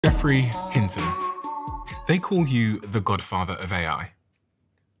Geoffrey Hinton. They call you the Godfather of AI.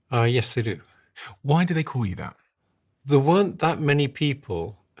 Yes, they do. Why do they call you that? There weren't that many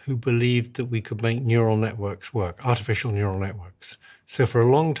people who believed that we could make neural networks work, artificial neural networks. So for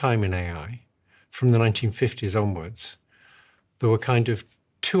a long time in AI, from the 1950s onwards, there were kind of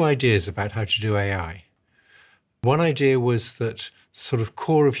two ideas about how to do AI. One idea was that sort of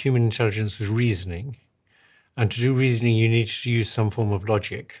core of human intelligence was reasoning. And to do reasoning, you needed to use some form of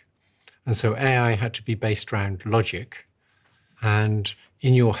logic. And so AI had to be based around logic. And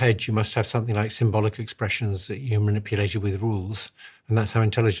in your head, you must have something like symbolic expressions that you manipulated with rules. And that's how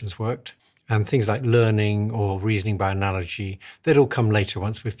intelligence worked. And things like learning or reasoning by analogy, they'd all come later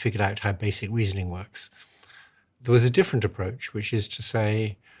once we've figured out how basic reasoning works. There was a different approach, which is to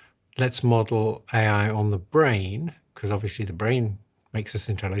say, let's model AI on the brain, because obviously the brain makes us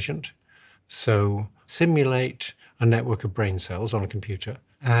intelligent. So simulate a network of brain cells on a computer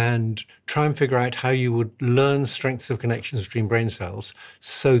and try and figure out how you would learn strengths of connections between brain cells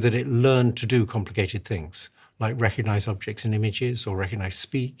so that it learned to do complicated things, like recognize objects and images or recognize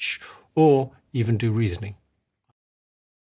speech, or even do reasoning.